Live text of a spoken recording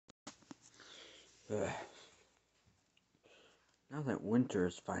Now that winter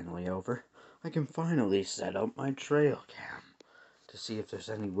is finally over, I can finally set up my trail cam to see if there's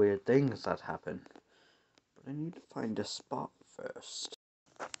any weird things that happen. But I need to find a spot first.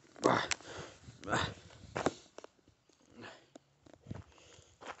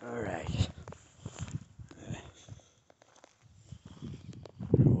 Alright.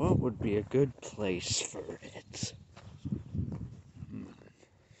 What would be a good place for it?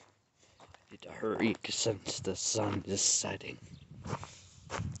 Need to hurry since the sun is setting.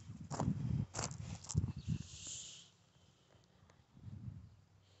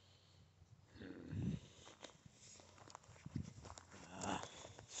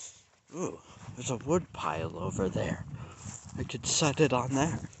 Ooh, there's a wood pile over there. I could set it on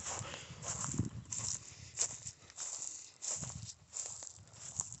there.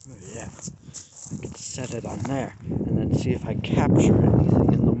 Oh yeah, I could set it on there and then see if I capture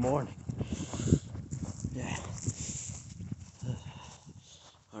anything in the morning. Yeah.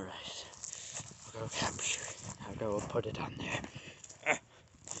 Alright, I'll go capture it. I'll go put it on there.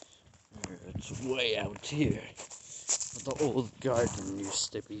 It's way out here. The old garden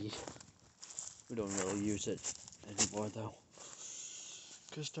used to be. We don't really use it anymore though,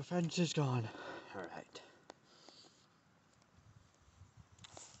 because the fence is gone. Alright.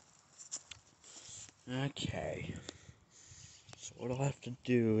 Okay. So what I'll have to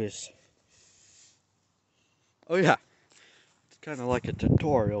do is... Oh yeah! It's kind of like a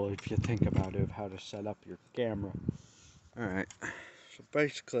tutorial if you think about it of how to set up your camera. Alright. So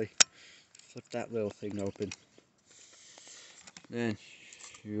basically, flip that little thing open. Then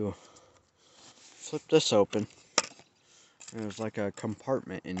you flip this open. And there's like a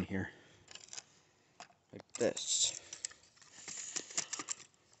compartment in here. Like this.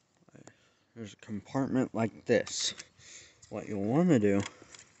 There's a compartment like this. What you'll want to do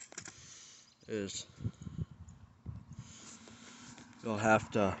is you'll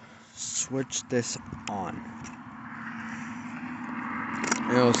have to switch this on.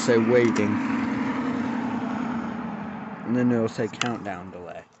 It'll say waiting. And then it'll say countdown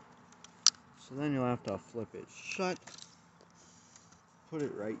delay. So then you'll have to flip it shut. Put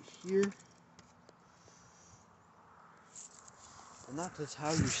it right here. And that is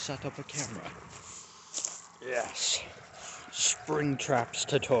how you set up a camera. Yes. Springtrap's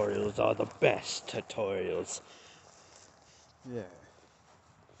tutorials are the best tutorials. Yeah.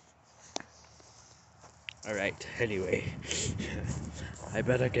 Alright, anyway. I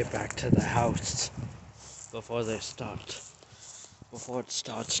better get back to the house before it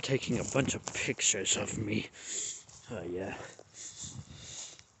starts taking a bunch of pictures of me. Oh yeah.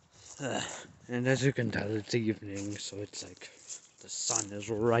 And as you can tell, it's evening, so it's like the sun is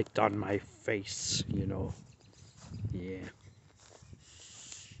right on my face, you know. Yeah.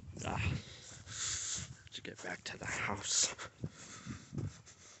 Let's get back to the house.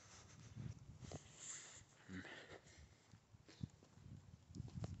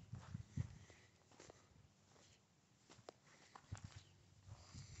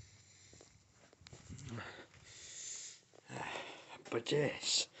 But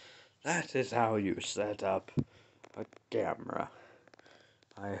yes, that is how you set up a camera.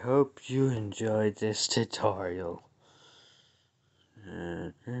 I hope you enjoyed this tutorial.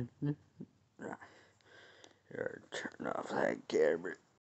 Here, turn off that camera.